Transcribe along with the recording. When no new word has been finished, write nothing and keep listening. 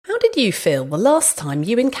did you feel the last time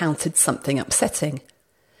you encountered something upsetting?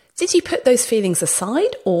 Did you put those feelings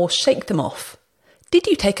aside or shake them off? Did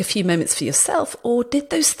you take a few moments for yourself, or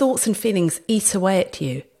did those thoughts and feelings eat away at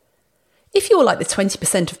you? If you're like the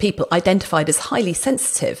 20% of people identified as highly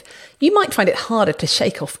sensitive, you might find it harder to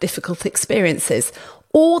shake off difficult experiences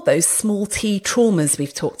or those small t traumas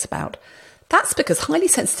we've talked about. That's because highly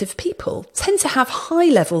sensitive people tend to have high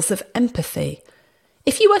levels of empathy.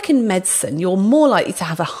 If you work in medicine, you're more likely to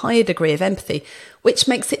have a higher degree of empathy, which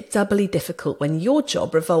makes it doubly difficult when your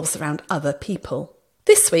job revolves around other people.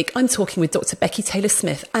 This week, I'm talking with Dr. Becky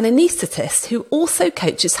Taylor-Smith, an anaesthetist who also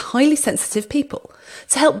coaches highly sensitive people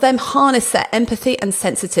to help them harness their empathy and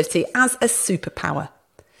sensitivity as a superpower.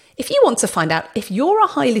 If you want to find out if you're a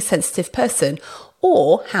highly sensitive person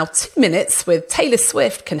or how 2 minutes with Taylor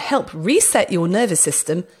Swift can help reset your nervous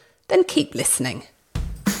system, then keep listening.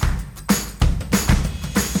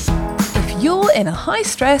 If you're in a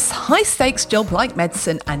high-stress, high-stakes job like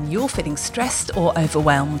medicine and you're feeling stressed or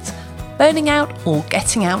overwhelmed, burning out or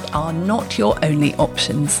getting out are not your only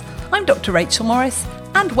options. I'm Dr. Rachel Morris,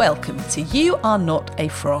 and welcome to You Are Not a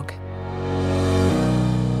Frog.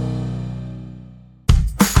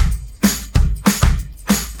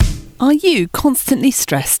 Are you constantly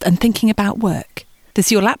stressed and thinking about work?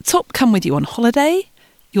 Does your laptop come with you on holiday?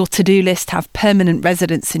 Your to-do list have permanent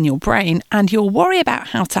residence in your brain, and your worry about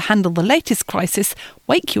how to handle the latest crisis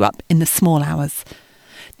wake you up in the small hours?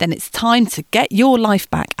 Then it's time to get your life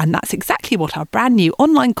back, and that's exactly what our brand new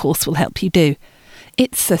online course will help you do.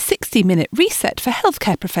 It's a 60-minute reset for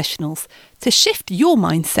healthcare professionals to shift your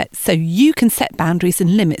mindset so you can set boundaries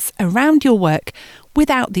and limits around your work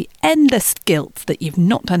without the endless guilt that you've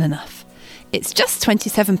not done enough. It's just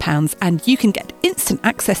 £27 and you can get instant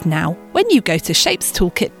access now when you go to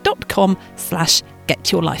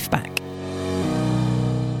shapestoolkit.com/getyourlifeback.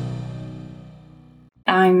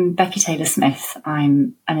 I'm Becky Taylor-Smith.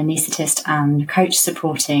 I'm an anaesthetist and coach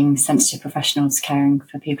supporting sensitive professionals caring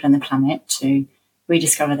for people on the planet to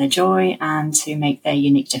rediscover their joy and to make their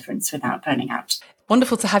unique difference without burning out.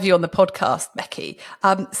 Wonderful to have you on the podcast, Becky.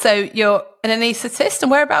 So you're an anaesthetist,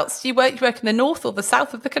 and whereabouts do you work? You work in the north or the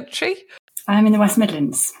south of the country? I'm in the West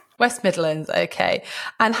Midlands. West Midlands, okay.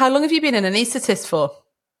 And how long have you been an anaesthetist for?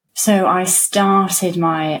 So I started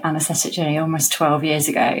my anaesthetic journey almost 12 years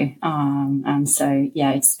ago. And so,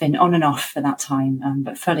 it's been on and off for that time,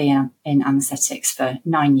 but fully in anaesthetics for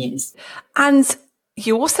 9 years. And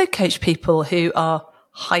you also coach people who are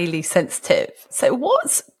highly sensitive. So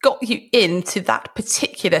what's got you into that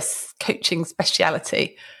particular coaching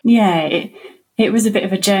speciality? Yeah, it was a bit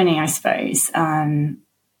of a journey, I suppose.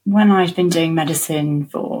 When I'd been doing medicine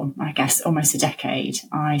for, I guess, almost a decade,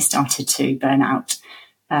 I started to burn out.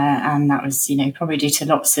 And that was, probably due to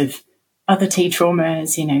lots of other T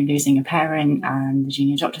traumas, losing a parent and the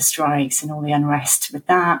junior doctor strikes and all the unrest with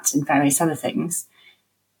that and various other things.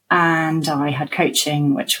 And I had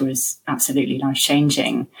coaching, which was absolutely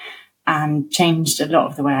life-changing and changed a lot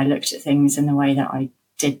of the way I looked at things and the way that I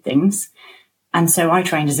did things. And so I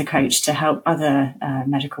trained as a coach to help other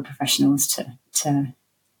medical professionals to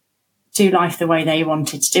do life the way they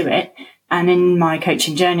wanted to do it. And in my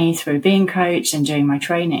coaching journey through being coached and doing my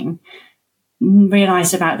training,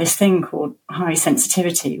 realised about this thing called high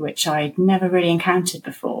sensitivity, which I'd never really encountered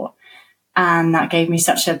before. And that gave me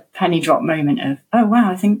such a penny drop moment of, oh, wow,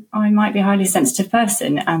 I think I might be a highly sensitive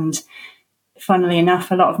person. And funnily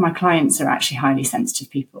enough, a lot of my clients are actually highly sensitive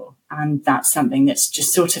people. And that's something that's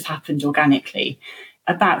just sort of happened organically.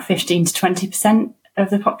 About 15 to 20% of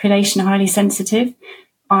the population are highly sensitive.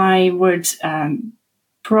 I would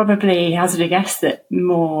probably hazard a guess that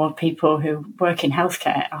more people who work in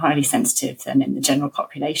healthcare are highly sensitive than in the general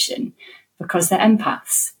population because they're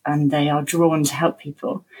empaths and they are drawn to help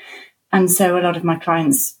people. And so a lot of my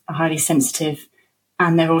clients are highly sensitive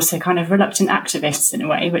and they're also kind of reluctant activists in a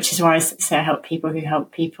way, which is why I say I help people who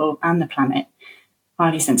help people and the planet.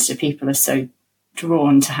 Highly sensitive people are so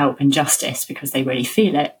drawn to help injustice because they really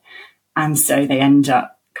feel it. And so they end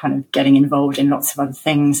up kind of getting involved in lots of other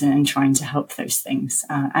things and trying to help those things.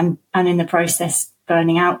 And in the process,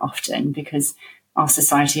 burning out often because our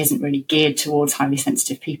society isn't really geared towards highly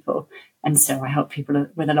sensitive people. And so I help people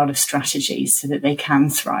with a lot of strategies so that they can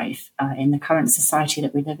thrive in the current society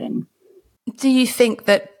that we live in. Do you think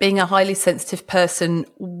that being a highly sensitive person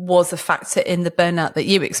was a factor in the burnout that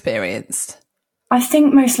you experienced? I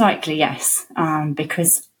think most likely, yes,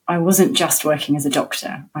 because I wasn't just working as a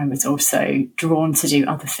doctor. I was also drawn to do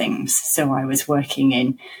other things. So I was working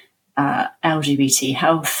in LGBT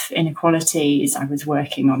health inequalities. I was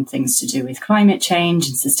working on things to do with climate change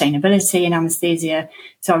and sustainability and anaesthesia.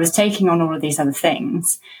 So I was taking on all of these other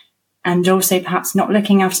things. and also perhaps not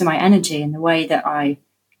looking after my energy in the way that I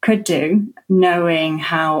could do, knowing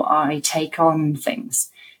how I take on things.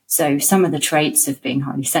 So some of the traits of being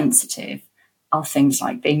highly sensitive are things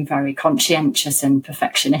like being very conscientious and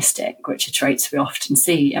perfectionistic, which are traits we often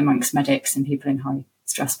see amongst medics and people in high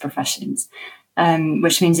stress professions,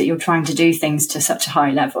 which means that you're trying to do things to such a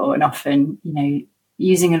high level and often,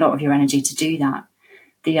 using a lot of your energy to do that.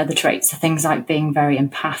 The other traits are things like being very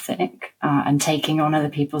empathic and taking on other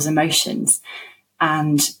people's emotions.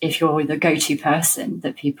 And if you're the go-to person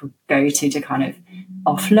that people go to kind of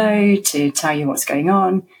offload, to tell you what's going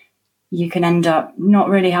on, you can end up not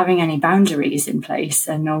really having any boundaries in place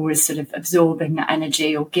and always sort of absorbing that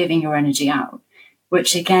energy or giving your energy out,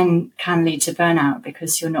 which again can lead to burnout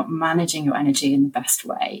because you're not managing your energy in the best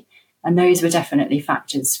way. And those were definitely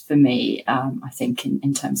factors for me, I think,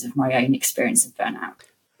 in terms of my own experience of burnout.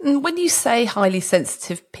 When you say highly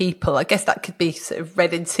sensitive people, I guess that could be sort of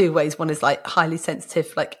read in two ways. One is like highly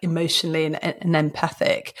sensitive, like emotionally and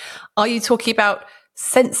empathic. Are you talking about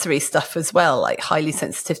sensory stuff as well, like highly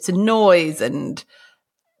sensitive to noise and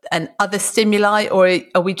other stimuli, or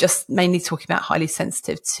are we just mainly talking about highly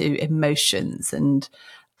sensitive to emotions and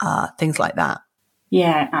things like that?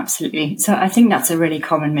 Yeah, absolutely. So I think that's a really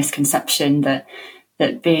common misconception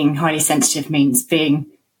that being highly sensitive means being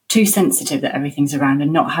too sensitive that everything's around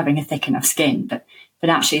and not having a thick enough skin. But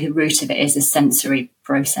actually the root of it is a sensory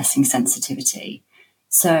processing sensitivity.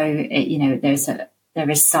 So, there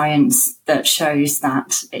is science that shows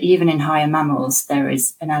that even in higher mammals, there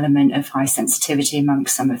is an element of high sensitivity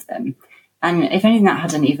amongst some of them. And if anything, that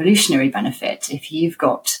had an evolutionary benefit. If you've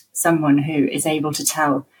got someone who is able to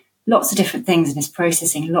tell lots of different things and is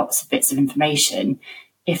processing lots of bits of information,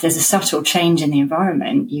 if there's a subtle change in the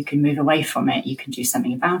environment, you can move away from it, you can do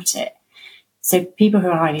something about it. So people who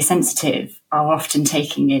are highly sensitive are often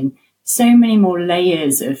taking in so many more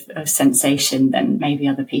layers of sensation than maybe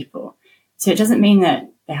other people. So it doesn't mean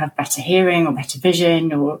that they have better hearing or better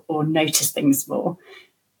vision or notice things more,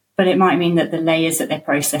 but it might mean that the layers that they're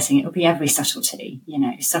processing, it will be every subtlety,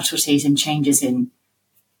 subtleties and changes in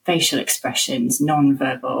facial expressions,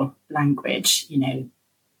 non-verbal language,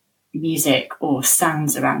 music or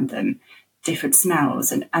sounds around them, different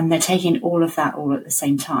smells, and they're taking all of that all at the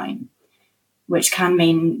same time, which can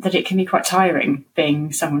mean that it can be quite tiring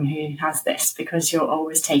being someone who has this because you're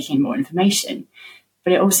always taking more information.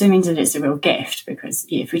 But it also means that it's a real gift because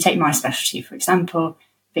if we take my specialty, for example,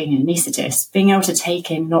 being an anaesthetist, being able to take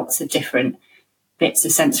in lots of different bits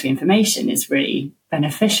of sensory information is really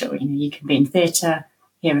beneficial. You can be in theatre,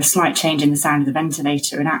 hear a slight change in the sound of the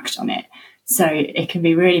ventilator and act on it. So it can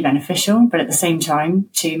be really beneficial, but at the same time,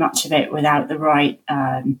 too much of it without the right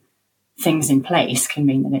things in place can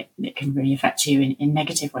mean that it can really affect you in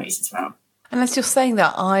negative ways as well. And as you're saying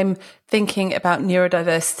that, I'm thinking about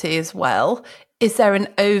neurodiversity as well. Is there an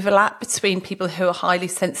overlap between people who are highly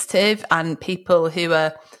sensitive and people who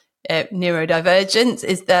are neurodivergent?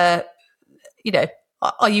 Is there,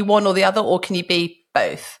 are you one or the other, or can you be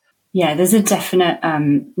both? Yeah, there's a definite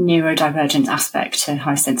neurodivergent aspect to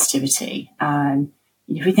high sensitivity.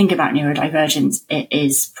 If we think about neurodivergence, it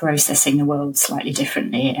is processing the world slightly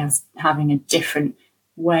differently. It is having a different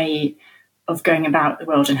way of going about the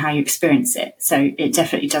world and how you experience it. So it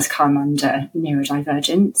definitely does come under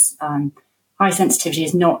neurodivergence. High sensitivity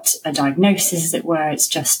is not a diagnosis, as it were. It's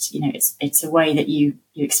just, it's a way that you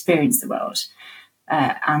experience the world.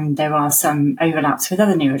 And there are some overlaps with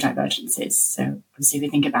other neurodivergences. So obviously we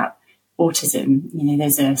think about autism,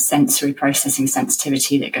 there's a sensory processing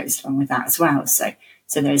sensitivity that goes along with that as well. So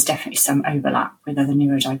there's definitely some overlap with other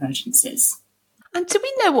neurodivergences. And do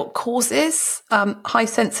we know what causes high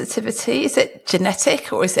sensitivity? Is it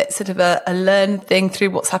genetic, or is it sort of a learned thing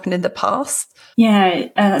through what's happened in the past? Yeah,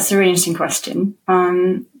 that's a really interesting question.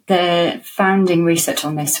 The founding research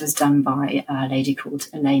on this was done by a lady called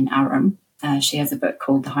Elaine Aron. She has a book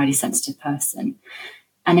called The Highly Sensitive Person.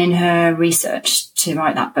 And in her research to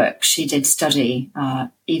write that book, she did study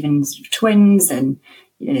even twins, and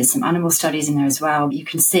there's some animal studies in there as well. You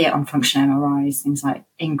can see it on functional MRIs, things like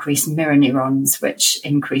increased mirror neurons, which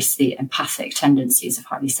increase the empathic tendencies of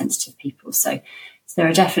highly sensitive people. So there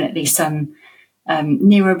are definitely some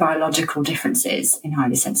neurobiological differences in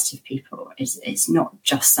highly sensitive people. It's not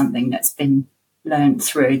just something that's been learned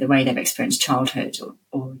through the way they've experienced childhood,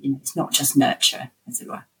 or it's not just nurture, as it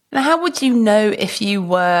were. Now, how would you know if you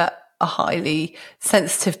were a highly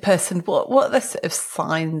sensitive person? What are the sort of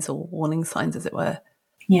signs or warning signs, as it were?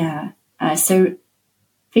 Yeah. So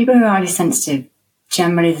people who are highly sensitive,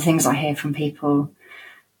 generally the things I hear from people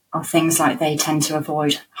are things like they tend to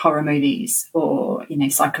avoid horror movies or,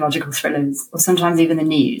 psychological thrillers, or sometimes even the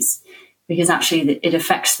news, because actually it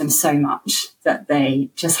affects them so much that they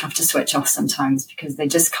just have to switch off sometimes because they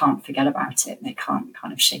just can't forget about it. They can't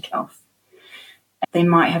kind of shake it off. They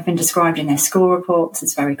might have been described in their school reports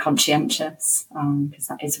as very conscientious, because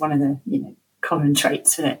that is one of the common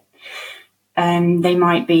traits with it. They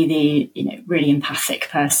might be the really empathic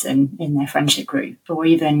person in their friendship group, or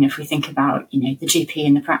even if we think about the GP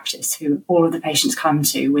in the practice, who all of the patients come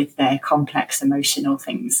to with their complex emotional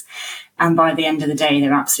things, and by the end of the day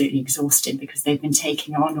they're absolutely exhausted because they've been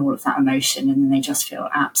taking on all of that emotion and then they just feel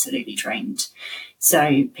absolutely drained.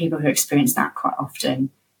 So people who experience that quite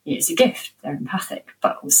often, it's a gift. They're empathic,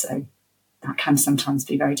 but also that can sometimes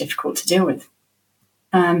be very difficult to deal with.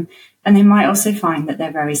 And they might also find that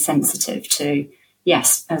they're very sensitive to,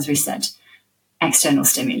 yes, as we said, external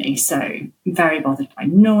stimuli. So very bothered by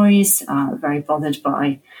noise, very bothered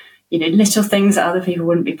by, little things that other people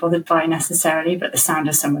wouldn't be bothered by necessarily, but the sound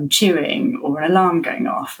of someone chewing or an alarm going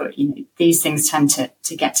off, or, these things tend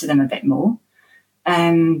to get to them a bit more.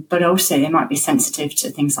 But also they might be sensitive to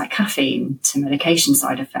things like caffeine, to medication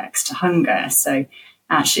side effects, to hunger. So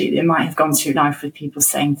actually they might have gone through life with people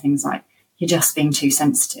saying things like, you're just being too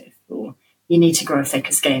sensitive, or you need to grow a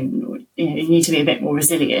thicker skin, or you need to be a bit more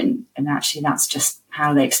resilient. And actually that's just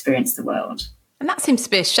how they experience the world. And that seems to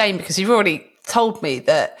be a shame, because you've already told me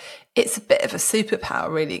that it's a bit of a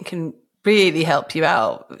superpower, really, and can really help you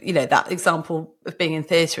out. That example of being in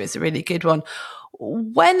theatre is a really good one.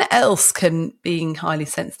 When else can being highly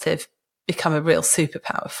sensitive become a real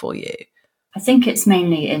superpower for you? I think it's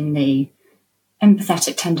mainly in the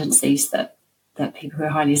empathetic tendencies that people who are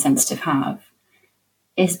highly sensitive have.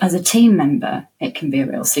 Is as a team member, it can be a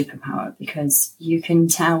real superpower, because you can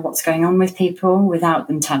tell what's going on with people without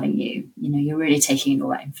them telling you. You're really taking in all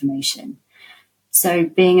that information. So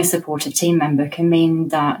being a supportive team member can mean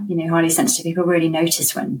that, highly sensitive people really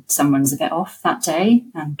notice when someone's a bit off that day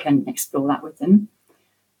and can explore that with them.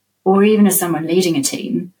 Or even as someone leading a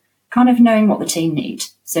team, kind of knowing what the team need.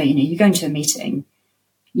 So, you go into a meeting,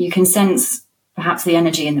 you can sense perhaps the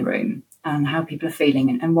energy in the room and how people are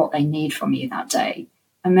feeling and what they need from you that day.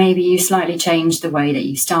 And maybe you slightly change the way that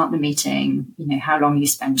you start the meeting, how long you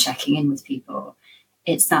spend checking in with people.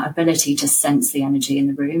 It's that ability to sense the energy in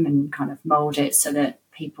the room and kind of mould it so that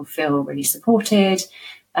people feel really supported,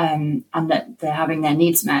 and that they're having their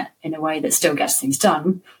needs met in a way that still gets things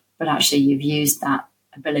done, but actually you've used that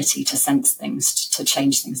ability to sense things, to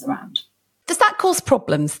change things around. Does that cause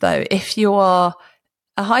problems, though, if you are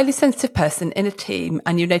a highly sensitive person in a team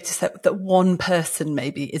and you notice that one person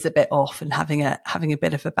maybe is a bit off and having a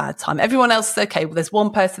bit of a bad time? Everyone else is okay. Well, there's one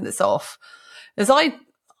person that's off. As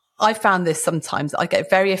I found this sometimes, I get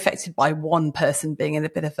very affected by one person being in a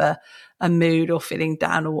bit of a mood or feeling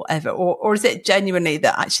down or whatever. Or is it genuinely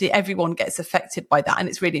that actually everyone gets affected by that and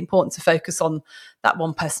it's really important to focus on that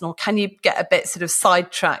one person? Or can you get a bit sort of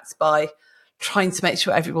sidetracked by trying to make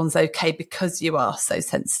sure everyone's okay because you are so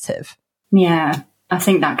sensitive? Yeah, I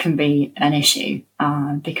think that can be an issue,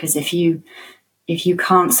 because if you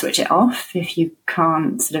can't switch it off, if you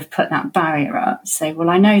can't sort of put that barrier up, say, well,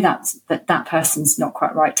 I know that person's not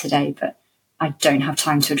quite right today, but I don't have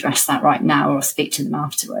time to address that right now or speak to them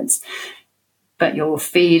afterwards. But you're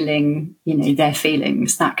feeling, their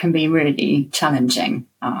feelings, that can be really challenging.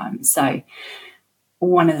 So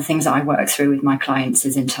one of the things that I work through with my clients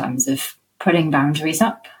is in terms of putting boundaries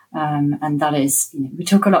up. And that is, we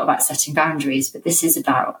talk a lot about setting boundaries, but this is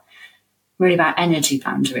really about energy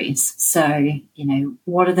boundaries. So,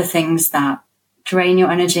 what are the things that drain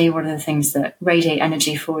your energy? What are the things that radiate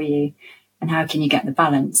energy for you? And how can you get the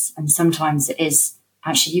balance? And sometimes it is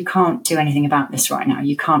actually, you can't do anything about this right now.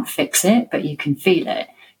 You can't fix it, but you can feel it.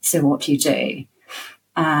 So what do you do?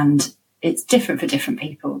 And it's different for different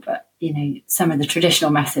people, but, some of the traditional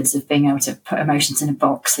methods of being able to put emotions in a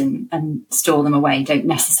box and store them away don't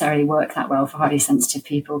necessarily work that well for highly sensitive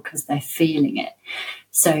people because they're feeling it.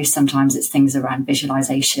 So sometimes it's things around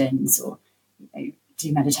visualizations or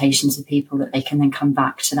do meditations with people that they can then come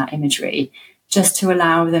back to that imagery just to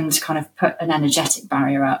allow them to kind of put an energetic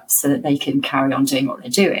barrier up so that they can carry on doing what they're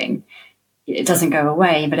doing. It doesn't go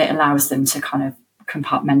away, but it allows them to kind of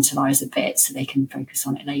compartmentalize a bit so they can focus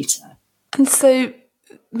on it later. And so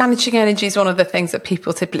managing energy is one of the things that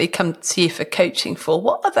people typically come to you for coaching for.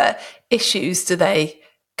 What other issues do they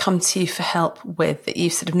come to you for help with that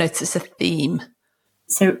you've sort of noticed a theme?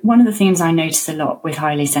 So one of the themes I notice a lot with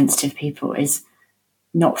highly sensitive people is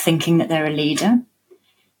not thinking that they're a leader.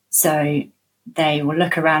 So they will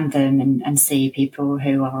look around them and see people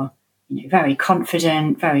who are, very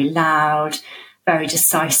confident, very loud, very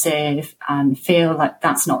decisive, and feel like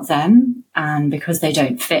that's not them. And because they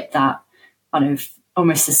don't fit that kind of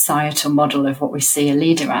almost societal model of what we see a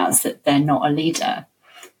leader as, that they're not a leader.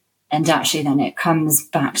 And actually then it comes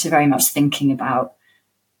back to very much thinking about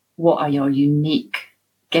what are your unique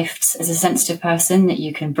gifts as a sensitive person that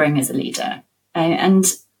you can bring as a leader. And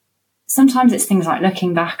sometimes it's things like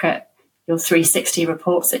looking back at your 360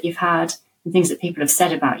 reports that you've had and things that people have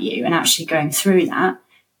said about you, and actually going through that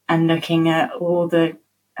and looking at all the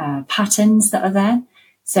patterns that are there.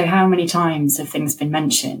 So how many times have things been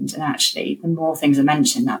mentioned? And actually, the more things are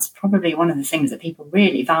mentioned, that's probably one of the things that people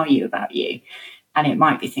really value about you. And it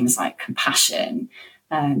might be things like compassion,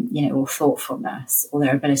 or thoughtfulness, or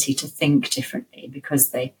their ability to think differently, because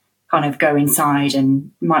they kind of go inside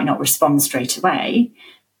and might not respond straight away,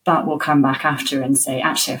 but will come back after and say,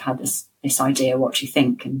 actually, I've had this idea, what do you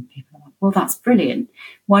think? And people are like, well, that's brilliant.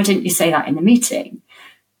 Why didn't you say that in the meeting?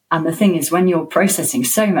 And the thing is, when you're processing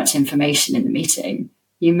so much information in the meeting,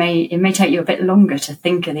 it may take you a bit longer to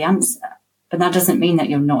think of the answer, but that doesn't mean that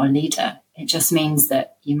you're not a leader. It just means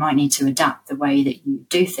that you might need to adapt the way that you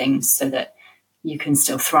do things so that you can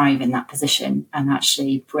still thrive in that position and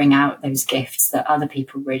actually bring out those gifts that other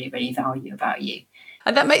people really, really value about you.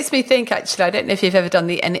 And that makes me think, actually, I don't know if you've ever done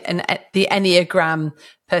the Enneagram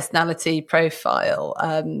personality profile.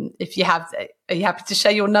 If you have, are you happy to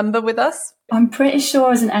share your number with us? I'm pretty sure it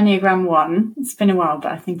was an Enneagram 1. It's been a while,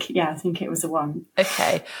 but I think it was a 1.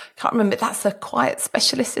 Okay. Can't remember. That's a quiet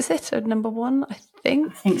specialist, is it? Or number 1, I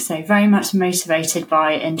think? I think so. Very much motivated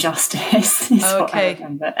by injustice is what I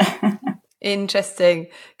remember. Interesting.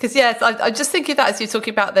 Because, yes, I just thinking of that as you're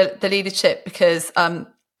talking about the leadership, because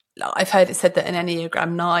I've heard it said that an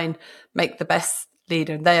Enneagram 9 make the best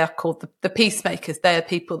leader, and they are called the peacemakers. They are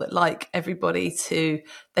people that like everybody they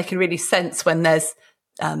can really sense when there's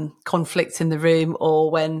conflict in the room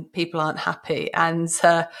or when people aren't happy. And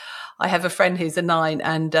I have a friend who's a 9,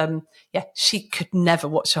 and she could never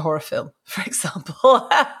watch a horror film, for example.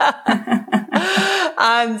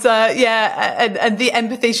 And the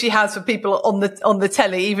empathy she has for people on the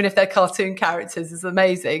telly, even if they're cartoon characters, is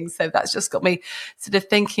amazing. So that's just got me sort of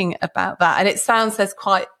thinking about that. And it sounds there's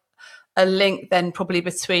quite a link then probably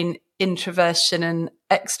between introversion and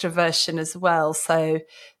extroversion as well. So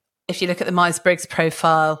if you look at the Myers-Briggs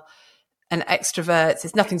profile, an extrovert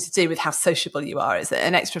is nothing to do with how sociable you are, is it?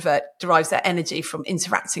 An extrovert derives their energy from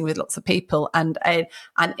interacting with lots of people, and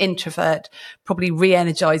an introvert probably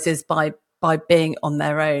re-energizes by being on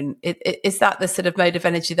their own. Is that the sort of mode of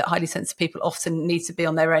energy that highly sensitive people often need to be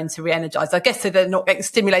on their own to re-energize? I guess so they're not getting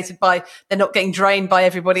stimulated they're not getting drained by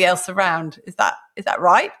everybody else around. Is that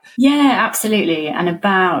right? Yeah, absolutely. And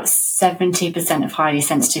about 70% of highly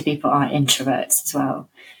sensitive people are introverts as well.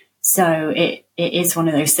 So it is one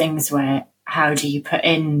of those things where, how do you put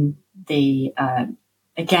in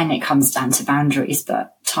again, it comes down to boundaries,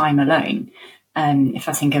 but time alone. If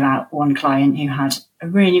I think about one client who had a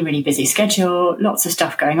really, really busy schedule, lots of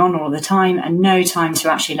stuff going on all the time, and no time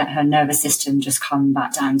to actually let her nervous system just come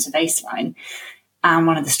back down to baseline. And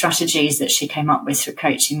one of the strategies that she came up with through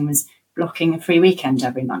coaching was blocking a free weekend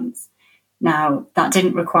every month. Now, that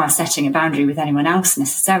didn't require setting a boundary with anyone else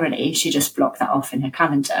necessarily. She just blocked that off in her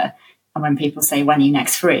calendar. And when people say, when are you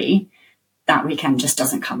next free? That weekend just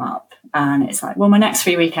doesn't come up. And it's like, well, my next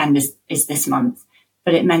free weekend is this month.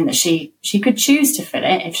 But it meant that she could choose to fill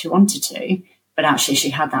it if she wanted to. But actually, she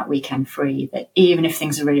had that weekend free, that even if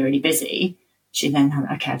things are really, really busy, she then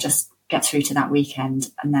had, okay, I'll just get through to that weekend,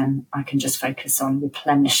 and then I can just focus on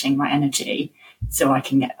replenishing my energy so I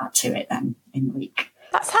can get back to it then in the week.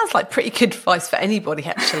 That sounds like pretty good advice for anybody,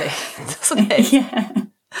 actually, doesn't it? Yeah.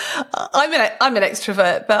 I'm an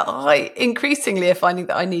extrovert, but I increasingly are finding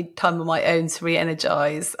that I need time on my own to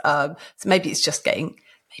re-energize. So maybe it's just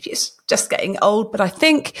getting old. But I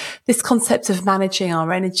think this concept of managing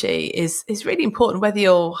our energy is really important, whether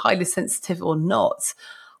you're highly sensitive or not.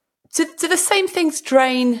 Do the same things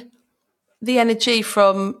drain the energy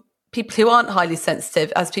from people who aren't highly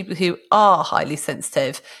sensitive as people who are highly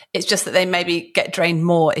sensitive? It's just that they maybe get drained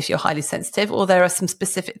more if you're highly sensitive, or there are some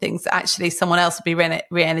specific things that actually someone else would be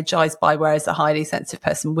re-energized by, whereas a highly sensitive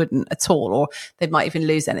person wouldn't at all, or they might even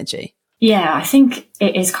lose energy. Yeah, I think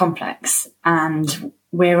it is complex, and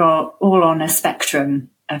we're all on a spectrum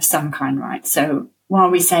of some kind, right? So while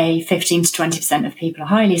we say 15 to 20% of people are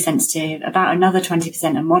highly sensitive, about another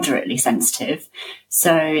 20% are moderately sensitive.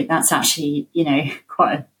 So that's actually,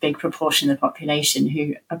 quite a big proportion of the population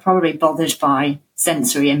who are probably bothered by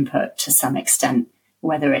sensory input to some extent,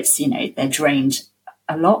 whether it's, they're drained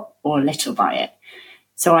a lot or little by it.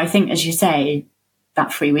 So I think, as you say,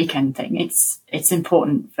 that free weekend thing, it's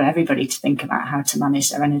important for everybody to think about how to manage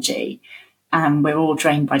their energy. And we're all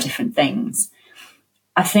drained by different things.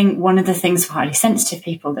 I think one of the things for highly sensitive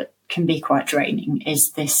people that can be quite draining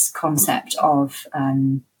is this concept of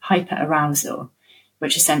hyperarousal,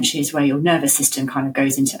 which essentially is where your nervous system kind of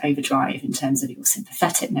goes into overdrive in terms of your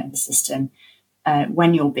sympathetic nervous system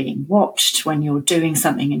when you're being watched, when you're doing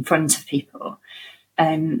something in front of people.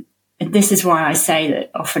 And this is why I say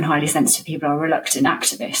that often highly sensitive people are reluctant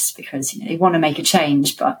activists, because they want to make a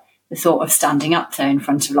change, but the thought of standing up there in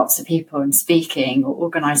front of lots of people and speaking or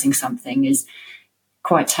organising something is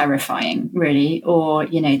quite terrifying, really. Or,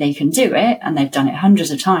 they can do it and they've done it hundreds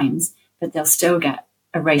of times, but they'll still get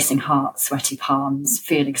a racing heart, sweaty palms,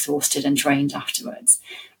 feel exhausted and drained afterwards.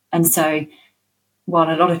 And so while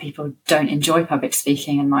a lot of people don't enjoy public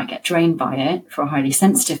speaking and might get drained by it, for a highly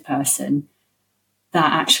sensitive person,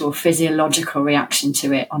 that actual physiological reaction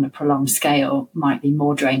to it on a prolonged scale might be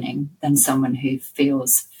more draining than someone who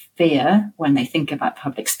feels fear when they think about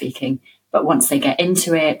public speaking. But once they get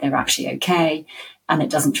into it, they're actually okay and it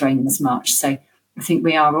doesn't drain them as much. So I think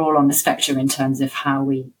we are all on the spectrum in terms of how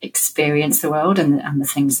we experience the world and the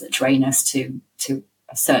things that drain us to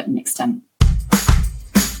a certain extent.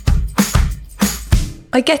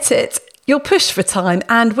 I get it. You're pushed for time,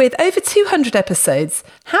 and with over 200 episodes,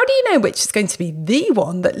 how do you know which is going to be the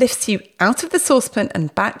one that lifts you out of the saucepan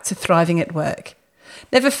and back to thriving at work?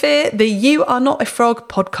 Never fear, the You Are Not a Frog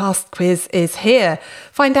podcast quiz is here.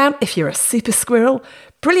 Find out if you're a super squirrel,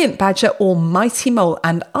 brilliant badger or mighty mole,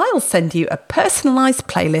 and I'll send you a personalised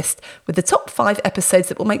playlist with the top 5 episodes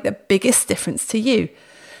that will make the biggest difference to you.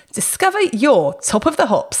 Discover your top of the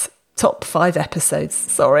hops, top 5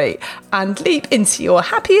 episodes, and leap into your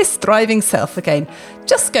happiest, thriving self again.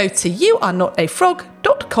 Just go to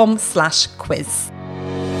youarenotafrog.com/quiz.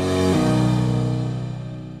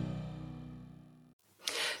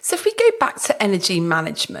 So if we go back to energy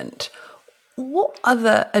management, what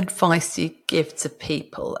other advice do you give to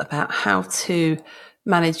people about how to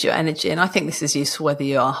manage your energy? And I think this is useful whether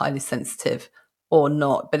you are highly sensitive or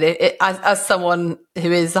not. But as someone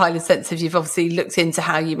who is highly sensitive, you've obviously looked into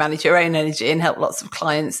how you manage your own energy and help lots of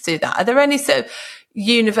clients do that. Are there any sort of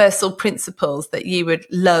universal principles that you would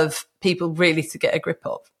love people really to get a grip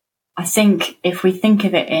of? I think if we think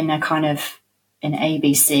of it in a kind of an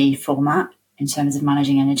ABC format in terms of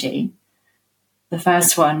managing energy, the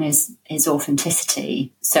first one is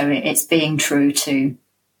authenticity. So it's being true to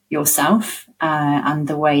yourself and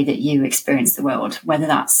the way that you experience the world, whether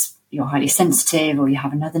that's you're highly sensitive or you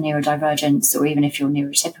have another neurodivergence, or even if you're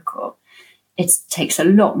neurotypical. It takes a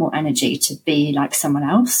lot more energy to be like someone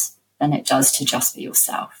else than it does to just be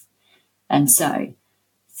yourself. And so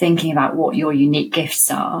thinking about what your unique gifts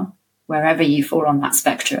are, wherever you fall on that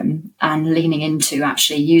spectrum, and leaning into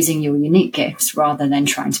actually using your unique gifts rather than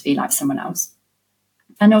trying to be like someone else.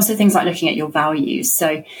 And also things like looking at your values.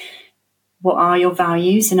 So what are your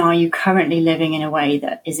values, and are you currently living in a way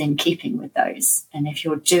that is in keeping with those? And if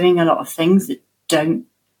you're doing a lot of things that don't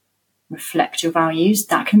reflect your values,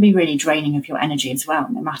 that can be really draining of your energy as well,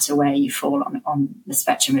 no matter where you fall on the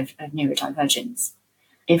spectrum of neurodivergence.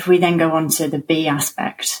 If we then go on to the B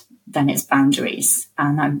aspect, then it's boundaries.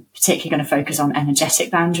 And I'm particularly going to focus on energetic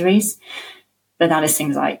boundaries. But that is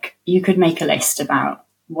things like you could make a list about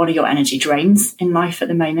what are your energy drains in life at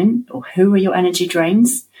the moment, or who are your energy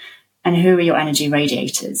drains and who are your energy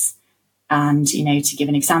radiators. And, to give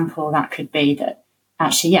an example, that could be that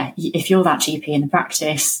actually, if you're that GP in the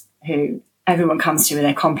practice who everyone comes to with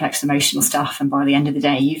their complex emotional stuff, and by the end of the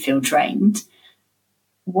day, you feel drained,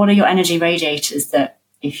 what are your energy radiators that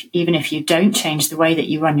even if you don't change the way that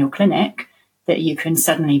you run your clinic, that you can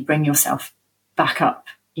suddenly bring yourself back up,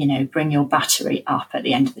 bring your battery up at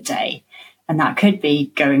the end of the day. And that could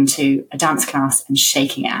be going to a dance class and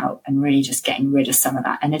shaking it out and really just getting rid of some of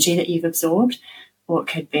that energy that you've absorbed. Or it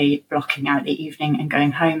could be blocking out the evening and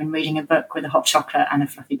going home and reading a book with a hot chocolate and a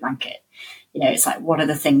fluffy blanket. It's like, what are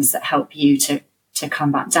the things that help you to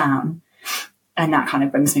come back down? And that kind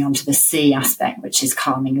of brings me on to the C aspect, which is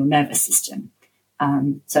calming your nervous system.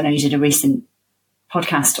 So I know you did a recent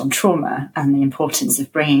podcast on trauma and the importance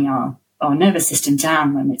of bringing our nervous system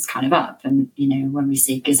down when it's kind of up. And, when we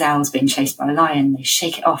see gazelles being chased by a lion, they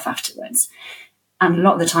shake it off afterwards. And a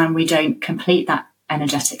lot of the time we don't complete that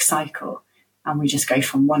energetic cycle and we just go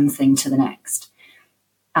from one thing to the next.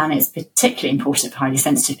 And it's particularly important for highly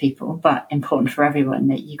sensitive people, but important for everyone,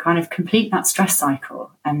 that you kind of complete that stress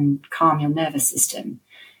cycle and calm your nervous system.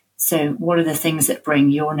 So what are the things that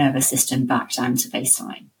bring your nervous system back down to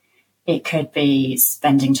baseline? It could be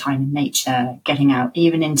spending time in nature, getting out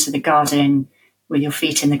even into the garden with your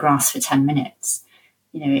feet in the grass for 10 minutes.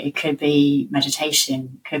 It could be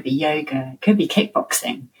meditation, it could be yoga, it could be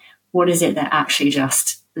kickboxing. What is it that actually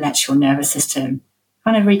just lets your nervous system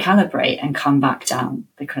kind of recalibrate and come back down,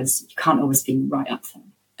 because you can't always be right up there.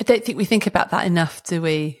 I don't think we think about that enough, do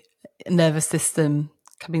we? Nervous system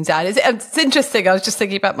coming down. It's interesting. I was just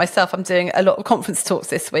thinking about myself. I'm doing a lot of conference talks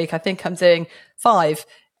this week. I think I'm doing 5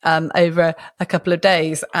 over a couple of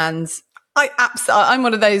days. And I'm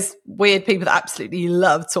one of those weird people that absolutely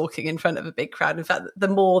love talking in front of a big crowd. In fact, the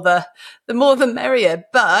more the merrier.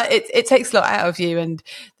 But it takes a lot out of you, and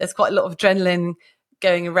there's quite a lot of adrenaline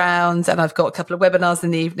going around. And I've got a couple of webinars in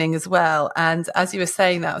the evening as well. And as you were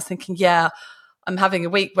saying that, I was thinking, I'm having a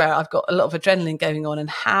week where I've got a lot of adrenaline going on, and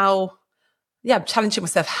I'm challenging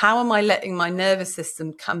myself. How am I letting my nervous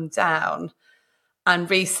system come down and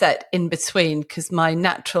reset in between? Because my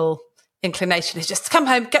natural inclination is just to come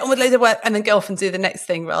home, get on with a load of work, and then go off and do the next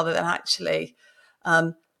thing, rather than actually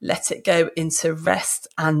let it go into rest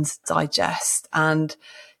and digest. And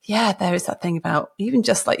there is that thing about, even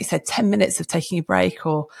just like you said, 10 minutes of taking a break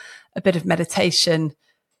or a bit of meditation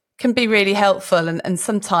can be really helpful. And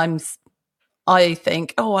sometimes I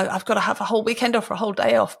think, I've got to have a whole weekend off or a whole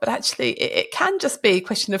day off. But actually, it can just be a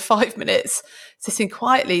question of 5 minutes sitting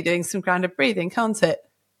quietly doing some grounded breathing, can't it?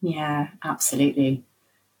 Yeah, absolutely.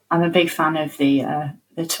 I'm a big fan of the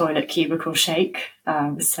toilet cubicle shake.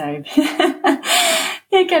 So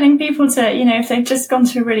getting people to, if they've just gone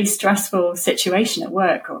through a really stressful situation at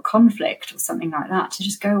work or a conflict or something like that, to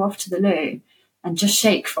just go off to the loo and just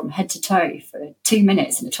shake from head to toe for 2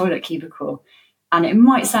 minutes in a toilet cubicle. And it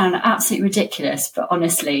might sound absolutely ridiculous, but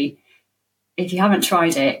honestly, if you haven't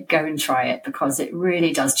tried it, go and try it, because it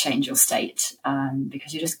really does change your state,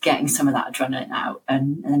 because you're just getting some of that adrenaline out,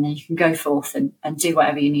 and then you can go forth and do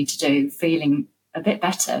whatever you need to do, feeling a bit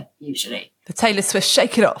better, usually. The Taylor Swift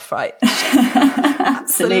shake it off, right?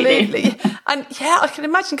 Absolutely. And I can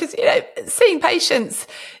imagine, because, seeing patients,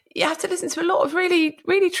 you have to listen to a lot of really,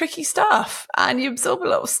 really tricky stuff, and you absorb a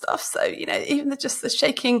lot of stuff. So, even just the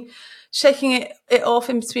shaking it off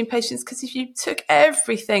in between patients, because if you took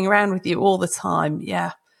everything around with you all the time,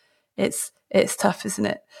 it's tough, isn't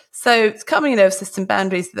it? So it's calming your nervous system,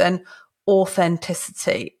 boundaries, then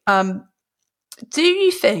authenticity. Do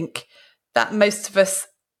you think that most of us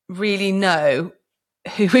really know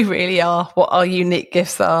who we really are, what our unique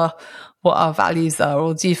gifts are, what our values are?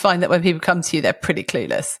 Or do you find that when people come to you, they're pretty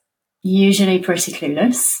clueless? Usually pretty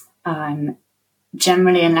clueless.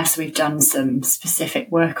 Generally, unless we've done some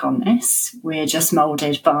specific work on this, we're just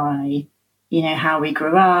moulded by, how we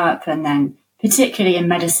grew up, and then particularly in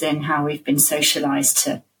medicine, how we've been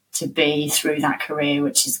socialised to be through that career,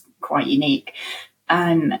 which is quite unique.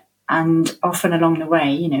 And often along the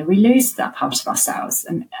way, we lose that part of ourselves.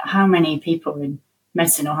 And how many people in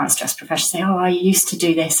medicine or high stress professions say, I used to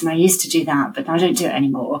do this and I used to do that, but I don't do it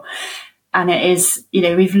anymore. And it is,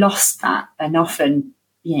 we've lost that. And often,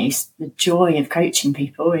 the joy of coaching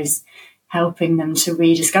people is helping them to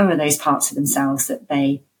rediscover those parts of themselves that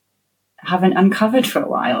they haven't uncovered for a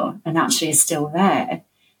while and actually is still there,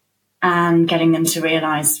 and getting them to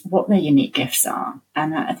realise what their unique gifts are.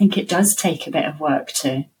 And I think it does take a bit of work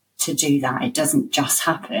to do that. It doesn't just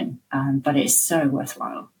happen, but it's so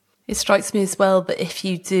worthwhile. It strikes me as well that if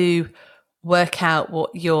you do work out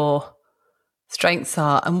what your strengths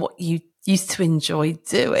are and what you used to enjoy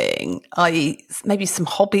doing, i.e. maybe some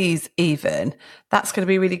hobbies even, that's going to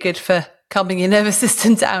be really good for calming your nervous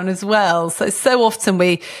system down as well. So often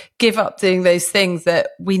we give up doing those things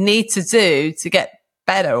that we need to do to get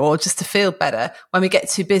better or just to feel better when we get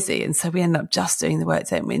too busy. And so we end up just doing the work,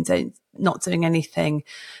 don't we? And not doing anything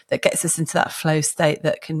that gets us into that flow state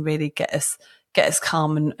that can really get us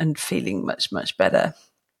calm and feeling much, much better.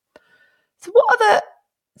 So what other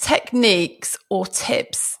techniques or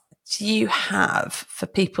tips do you have for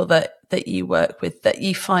people that you work with that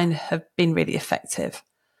you find have been really effective?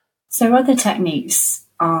 So other techniques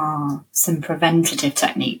are some preventative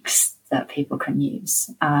techniques that people can use.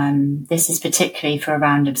 This is particularly for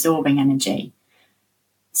around absorbing energy.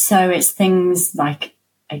 So it's things like,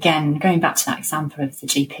 again, going back to that example of the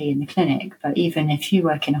GP in the clinic, but even if you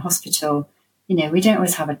work in a hospital, we don't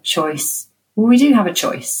always have a choice. Well, we do have a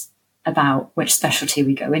choice about which specialty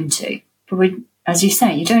we go into, but as you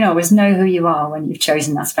say, you don't always know who you are when you've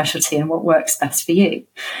chosen that specialty and what works best for you.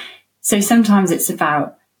 So sometimes it's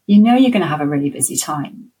about, you're going to have a really busy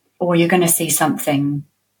time, or you're going to see something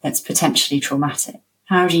that's potentially traumatic.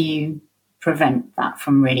 How do you prevent that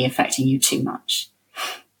from really affecting you too much?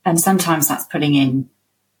 And sometimes that's putting in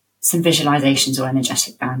some visualizations or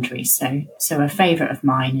energetic boundaries. So a favorite of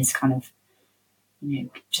mine is kind of,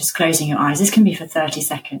 just closing your eyes. This can be for 30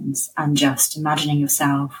 seconds and just imagining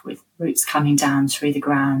yourself with roots coming down through the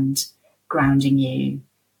ground, grounding you,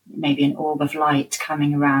 maybe an orb of light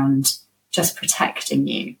coming around, just protecting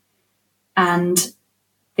you. And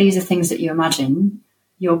these are things that you imagine,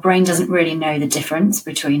 your brain doesn't really know the difference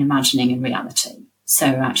between imagining and reality. So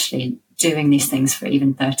actually doing these things for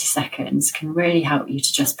even 30 seconds can really help you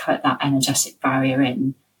to just put that energetic barrier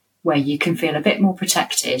in where you can feel a bit more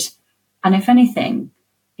protected. And if anything,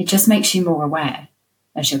 it just makes you more aware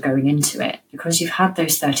as you're going into it, because you've had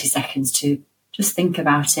those 30 seconds to just think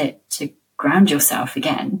about it, to ground yourself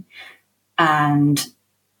again, and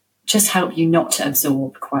just help you not to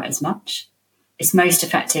absorb quite as much. It's most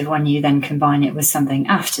effective when you then combine it with something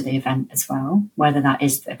after the event as well, whether that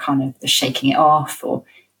is the kind of the shaking it off, or,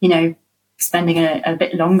 spending a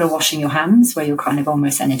bit longer washing your hands, where you're kind of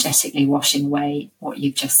almost energetically washing away what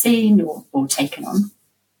you've just seen or taken on,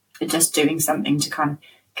 but just doing something to kind of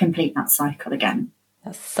complete that cycle again.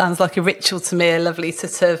 That sounds like a ritual to me, a lovely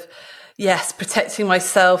sort of, yes, protecting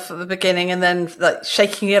myself at the beginning and then like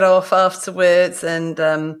shaking it off afterwards, and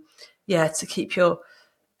to keep your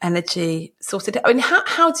energy sorted. I mean,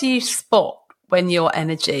 how do you spot when your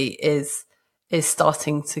energy is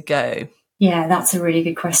starting to go? Yeah, that's a really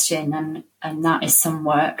good question. And that is some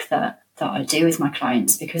work that I do with my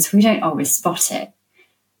clients, because we don't always spot it.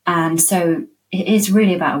 And so it is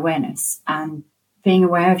really about awareness and being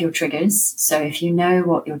aware of your triggers. So if you know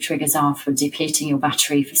what your triggers are for depleting your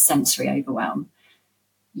battery for sensory overwhelm,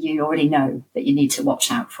 you already know that you need to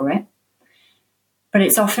watch out for it. But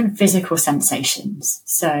it's often physical sensations.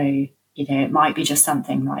 So, it might be just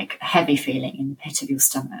something like a heavy feeling in the pit of your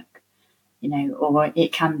stomach, or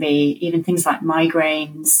it can be even things like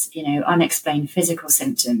migraines, unexplained physical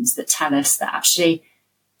symptoms that tell us that actually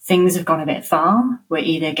things have gone a bit far. We're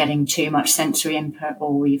either getting too much sensory input,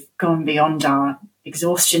 or we've gone beyond our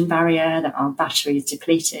exhaustion barrier, that our battery is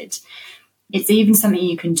depleted. It's even something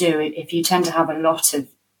you can do if you tend to have a lot of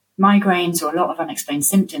migraines or a lot of unexplained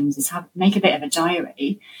symptoms, is make a bit of a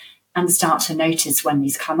diary and start to notice when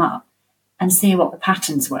these come up and see what the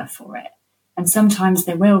patterns were for it. And sometimes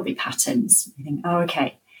there will be patterns. You think, oh,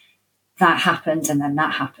 okay, that happened and then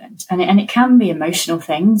that happened. And it can be emotional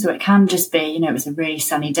things, or it can just be, it was a really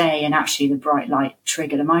sunny day and actually the bright light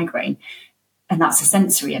triggered a migraine. And that's a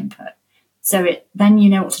sensory input. So then you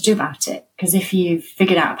know what to do about it. Because if you've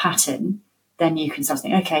figured out a pattern, then you can start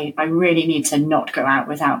thinking, okay, I really need to not go out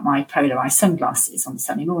without my polarized sunglasses on a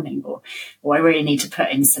sunny morning, or I really need to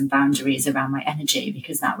put in some boundaries around my energy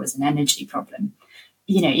because that was an energy problem.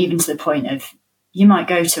 Even to the point of, you might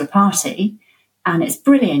go to a party and it's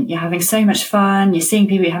brilliant. You're having so much fun. You're seeing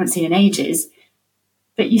people you haven't seen in ages,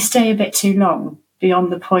 but you stay a bit too long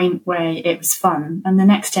beyond the point where it was fun. And the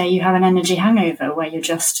next day you have an energy hangover where you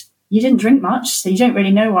didn't drink much, so you don't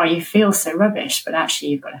really know why you feel so rubbish, but actually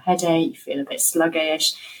you've got a headache, you feel a bit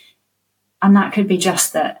sluggish. And that could be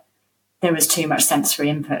just that there was too much sensory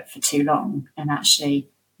input for too long. And actually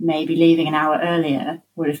maybe leaving an hour earlier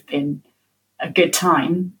would have been a good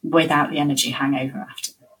time without the energy hangover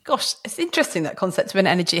after. Gosh, it's interesting, that concept of an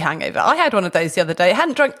energy hangover. I had one of those the other day. I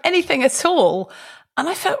hadn't drunk anything at all and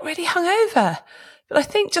I felt really hungover. But I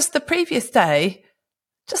think just the previous day,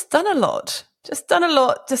 just done a lot, just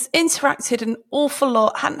interacted an awful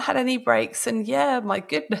lot, hadn't had any breaks. And yeah, my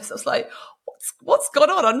goodness, I was like, what's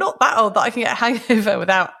gone on? I'm not that old that I can get a hangover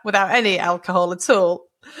without any alcohol at all.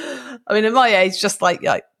 I mean, at my age, just like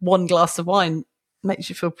one glass of wine makes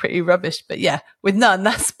you feel pretty rubbish. But yeah, with none,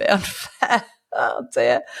 that's a bit unfair. Oh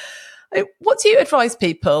dear. What do you advise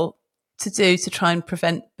people to do to try and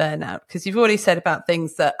prevent burnout? Because you've already said about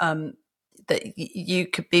things that you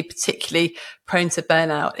could be particularly prone to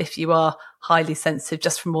burnout if you are highly sensitive,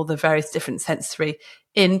 just from all the various different sensory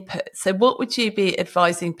inputs. So what would you be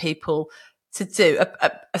advising people to do,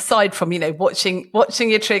 aside from, watching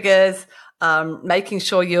your triggers, making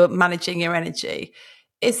sure you're managing your energy?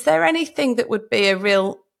 Is there anything that would be a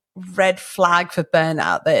real red flag for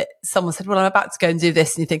burnout, that someone said, well, I'm about to go and do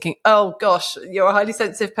this, and you're thinking, oh gosh, you're a highly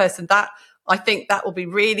sensitive person, I think that will be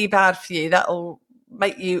really bad for you, that will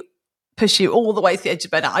make you push you all the way to the edge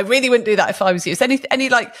of burnout? I really wouldn't do that if I was you. So any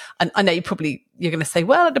like, and I know you're going to say,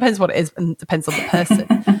 well, it depends what it is and depends on the person.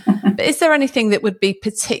 But is there anything that would be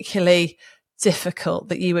particularly difficult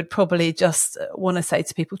that you would probably just want to say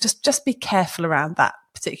to people, just be careful around that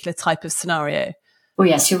particular type of scenario? Well,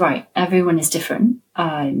 yes, you're right. Everyone is different.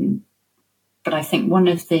 But I think one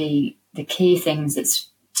of the key things that's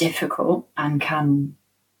difficult and can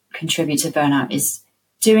contribute to burnout is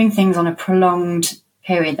doing things on a prolonged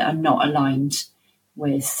period that are not aligned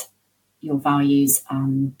with your values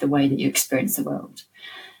and the way that you experience the world.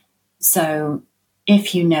 So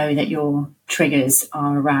if you know that your triggers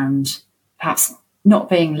are around perhaps not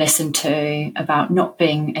being listened to, about not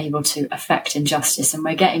being able to affect injustice. And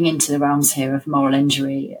we're getting into the realms here of moral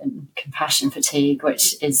injury and compassion fatigue,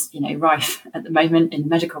 which is, rife at the moment in the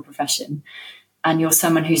medical profession. And you're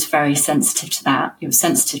someone who's very sensitive to that. You're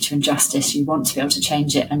sensitive to injustice. You want to be able to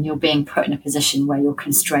change it, and you're being put in a position where you're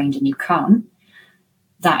constrained and you can't.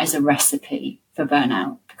 That is a recipe for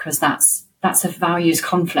burnout, because that's a values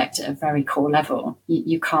conflict at a very core level.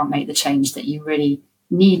 You can't make the change that you really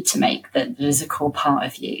need to make, that is a core part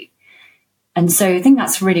of you. And so I think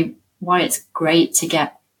that's really why it's great to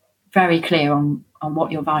get very clear on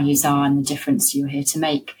what your values are and the difference you're here to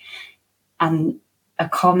make. And a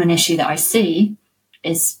common issue that I see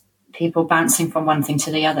is people bouncing from one thing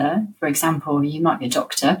to the other. For example, you might be a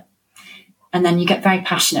doctor, and then you get very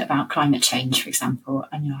passionate about climate change, for example,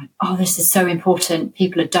 and you're like, oh, this is so important.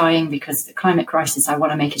 People are dying because of the climate crisis. I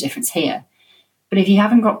want to make a difference here. But if you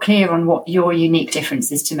haven't got clear on what your unique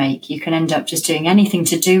difference is to make, you can end up just doing anything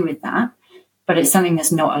to do with that, but it's something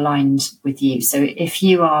that's not aligned with you. So if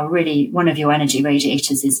you are really, one of your energy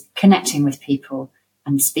radiators is connecting with people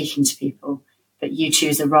and speaking to people, but you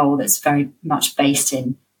choose a role that's very much based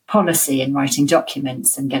in policy and writing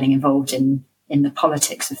documents and getting involved in the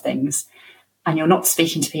politics of things, and you're not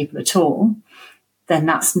speaking to people at all, then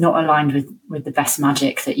that's not aligned with the best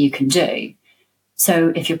magic that you can do.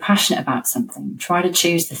 So if you're passionate about something, try to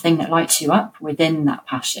choose the thing that lights you up within that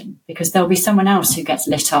passion, because there'll be someone else who gets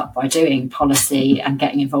lit up by doing policy and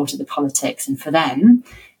getting involved in the politics. And for them,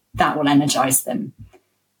 that will energize them.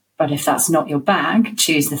 But if that's not your bag,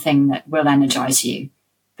 choose the thing that will energize you,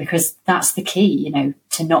 because that's the key,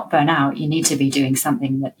 to not burn out. You need to be doing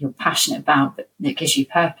something that you're passionate about, that gives you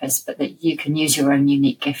purpose, but that you can use your own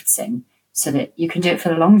unique gifts in, so that you can do it for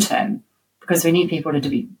the long term, because we need people to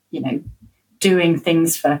be, doing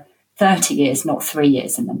things for 30 years, not 3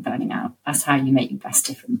 years, and then burning out. That's how you make your best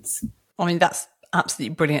difference. I mean, that's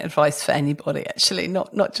absolutely brilliant advice for anybody, actually,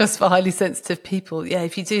 not just for highly sensitive people. Yeah,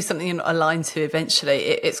 if you do something you're not aligned to, eventually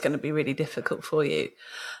it's going to be really difficult for you.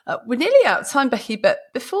 We're nearly out of time, Becky, but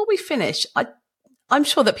before we finish, I'm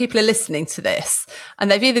sure that people are listening to this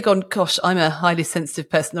and they've either gone, gosh, I'm a highly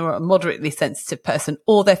sensitive person or a moderately sensitive person,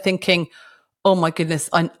 or they're thinking, oh my goodness,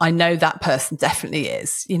 I know that person definitely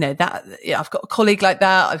is. I've got a colleague like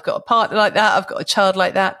that. I've got a partner like that. I've got a child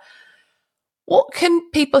like that. What can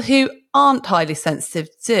people who aren't highly sensitive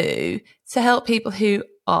do to help people who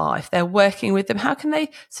are, if they're working with them? How can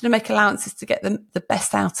they sort of make allowances to get them the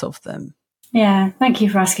best out of them? Yeah, thank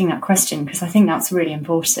you for asking that question, because I think that's really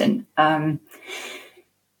important.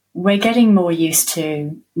 We're getting more used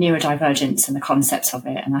to neurodivergence and the concepts of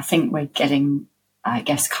it. And I think we're getting,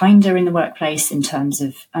 kinder in the workplace in terms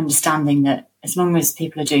of understanding that as long as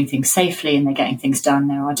people are doing things safely and they're getting things done,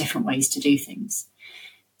 there are different ways to do things.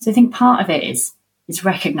 So I think part of it is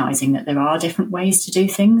recognizing that there are different ways to do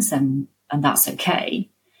things, and that's okay.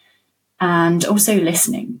 And also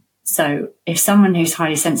listening. So if someone who's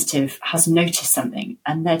highly sensitive has noticed something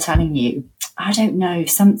and they're telling you, I don't know,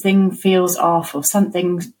 something feels off or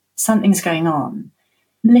something's going on,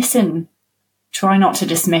 listen. Try not to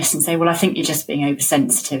dismiss and say, well, I think you're just being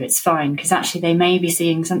oversensitive. It's fine, because actually they may be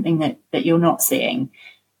seeing something that you're not seeing,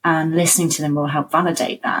 and listening to them will help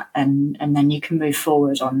validate that. And then you can move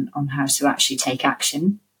forward on how to actually take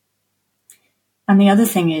action. And the other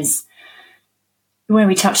thing is, where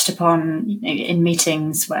we touched upon in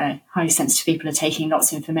meetings where highly sensitive people are taking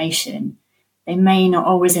lots of information, they may not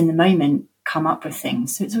always in the moment come up with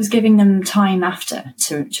things. So it's always giving them time after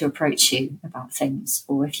to approach you about things.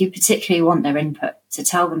 Or if you particularly want their input, to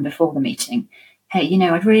tell them before the meeting, hey,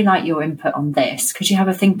 I'd really like your input on this. Could you have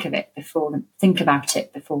a think about it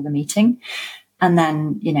before the meeting? And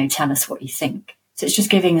then, tell us what you think. So it's just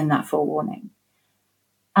giving them that forewarning.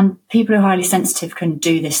 And people who are highly sensitive can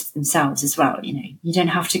do this themselves as well. You don't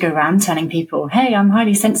have to go around telling people, hey, I'm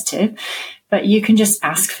highly sensitive, but you can just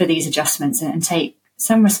ask for these adjustments and take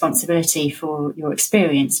some responsibility for your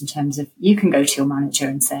experience, in terms of, you can go to your manager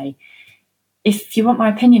and say, if you want my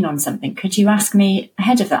opinion on something, could you ask me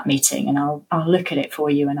ahead of that meeting, and I'll look at it for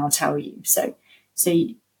you and I'll tell you. So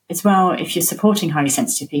as well, if you're supporting highly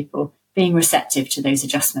sensitive people, being receptive to those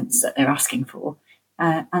adjustments that they're asking for,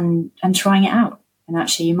 and trying it out. And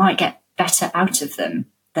actually you might get better out of them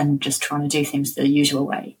than just trying to do things the usual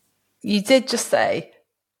way. You did just say,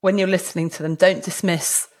 when you're listening to them, don't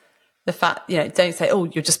dismiss the fact, don't say, oh,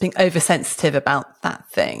 you're just being oversensitive about that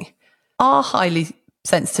thing. Are highly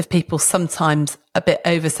sensitive people sometimes a bit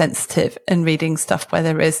oversensitive and reading stuff where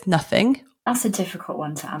there is nothing? That's a difficult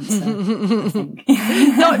one to answer, I think.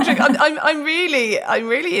 Not true. I'm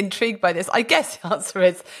really intrigued by this. I guess the answer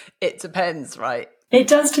is it depends, right? It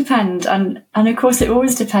does depend. And of course, it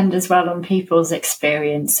always depends as well on people's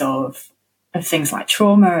experience of things like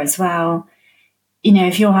trauma as well. You know,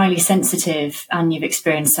 if you're highly sensitive and you've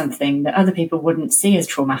experienced something that other people wouldn't see as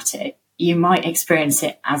traumatic, you might experience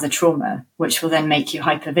it as a trauma, which will then make you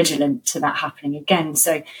hypervigilant to that happening again.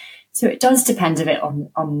 So it does depend a bit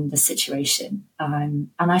on the situation.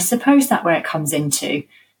 And I suppose that where it comes into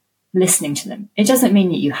listening to them. It doesn't mean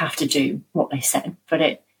that you have to do what they said,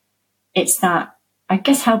 but it's that, I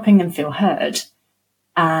guess, helping them feel heard.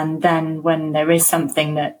 And then when there is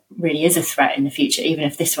something that really is a threat in the future, even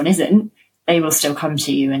if this one isn't, they will still come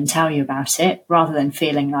to you and tell you about it, rather than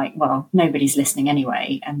feeling like, well, nobody's listening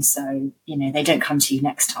anyway. And so, you know, they don't come to you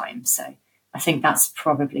next time. So I think that's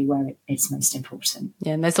probably where it's most important.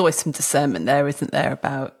 Yeah, and there's always some discernment there, isn't there,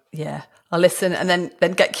 about, I'll listen and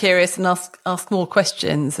then get curious and ask more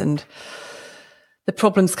questions. And the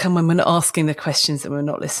problems come when we're not asking the questions and we're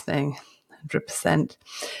not listening 100%.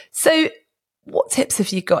 So what tips have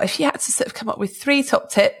you got? If you had to sort of come up with 3 top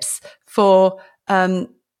tips for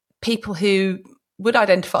people who would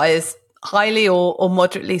identify as highly or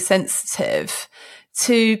moderately sensitive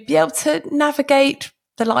to be able to navigate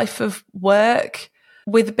the life of work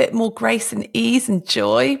with a bit more grace and ease and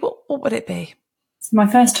joy, what would it be? So my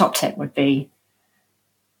first top tip would be,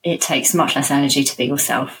 it takes much less energy to be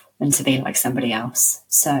yourself than to be like somebody else.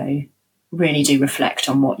 So really do reflect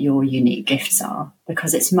on what your unique gifts are,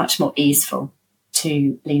 because it's much more easeful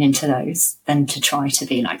to lean into those than to try to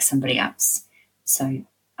be like somebody else. So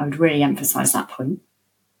I would really emphasize that point.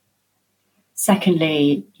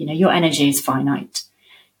 Secondly, you know, your energy is finite.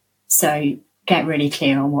 So get really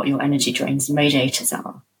clear on what your energy drains and radiators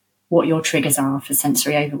are, what your triggers are for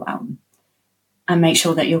sensory overwhelm, and make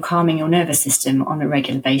sure that you're calming your nervous system on a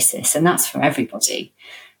regular basis. And that's for everybody.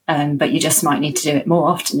 But you just might need to do it more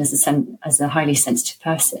often as a highly sensitive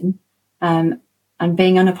person. And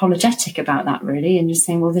being unapologetic about that, really, and just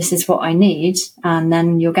saying, well, this is what I need, and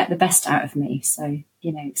then you'll get the best out of me. So,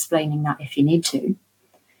 you know, explaining that if you need to.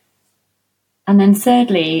 And then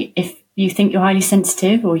thirdly, if you think you're highly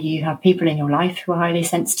sensitive or you have people in your life who are highly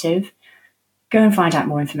sensitive, go and find out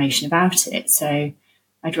more information about it. So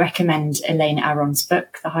I'd recommend Elaine Aron's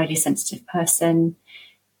book, The Highly Sensitive Person.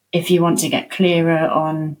 If you want to get clearer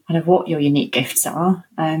on kind of what your unique gifts are,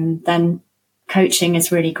 then coaching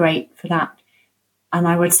is really great for that. And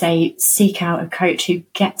I would say seek out a coach who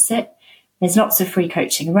gets it. There's lots of free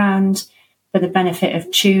coaching around, but the benefit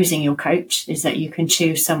of choosing your coach is that you can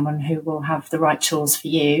choose someone who will have the right tools for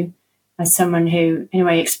you, as someone who, in a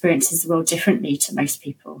way, experiences the world differently to most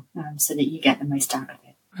people, so that you get the most out of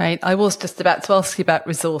it. Right. I was just about to ask you about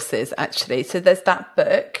resources, actually. So there's that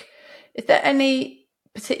book. Is there any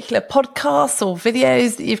particular podcasts or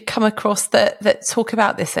videos that you've come across that talk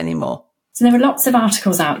about this anymore? So there are lots of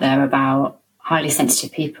articles out there about highly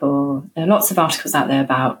sensitive people. There are lots of articles out there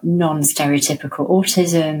about non-stereotypical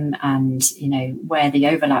autism and, you know, where the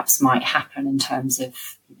overlaps might happen in terms of,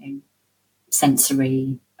 you know,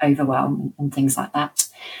 sensory overwhelm and things like that.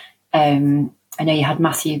 I know you had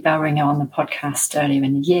Matthew Bellringer on the podcast earlier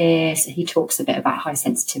in the year, so he talks a bit about high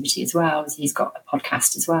sensitivity as well. He's got a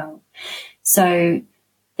podcast as well. So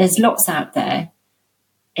there's lots out there.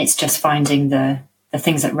 It's just finding the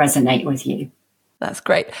things that resonate with you. That's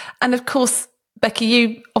great. And of course, Becky,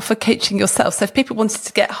 you offer coaching yourself. So if people wanted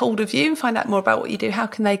to get hold of you and find out more about what you do, how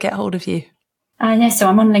can they get hold of you? So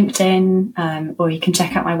I'm on LinkedIn, or you can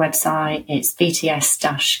check out my website. It's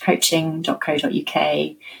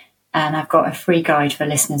bts-coaching.co.uk. And I've got a free guide for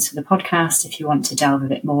listeners for the podcast if you want to delve a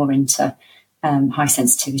bit more into high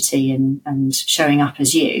sensitivity and showing up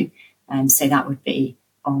as you. So that would be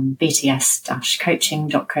on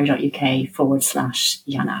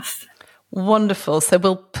bts-coaching.co.uk/Janaf. Wonderful. So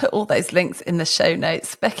we'll put all those links in the show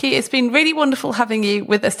notes. Becky, it's been really wonderful having you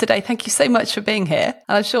with us today. Thank you so much for being here.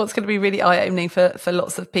 And I'm sure it's going to be really eye-opening for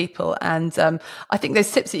lots of people. And I think those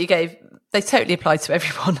tips that you gave, they totally apply to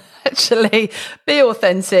everyone, actually. Be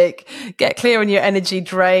authentic, get clear on your energy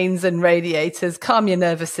drains and radiators, calm your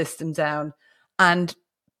nervous system down, and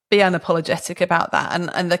be unapologetic about that.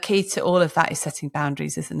 And the key to all of that is setting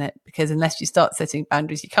boundaries, isn't it? Because unless you start setting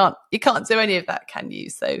boundaries, you can't do any of that, can you?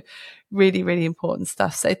 So really, really important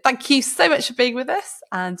stuff. So thank you so much for being with us,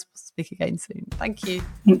 and we'll speak again soon. Thank you.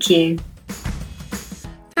 Thank you.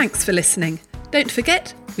 Thanks for listening. Don't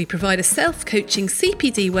forget, we provide a self-coaching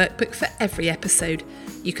CPD workbook for every episode.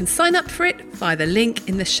 You can sign up for it via the link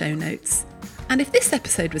in the show notes. And if this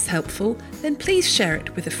episode was helpful, then please share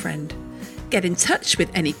it with a friend. Get in touch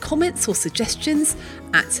with any comments or suggestions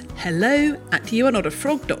at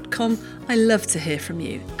hello@youarnotafrog.com. I love to hear from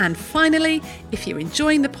you. And finally, if you're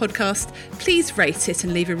enjoying the podcast, please rate it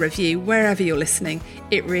and leave a review wherever you're listening.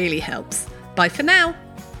 It really helps. Bye for now.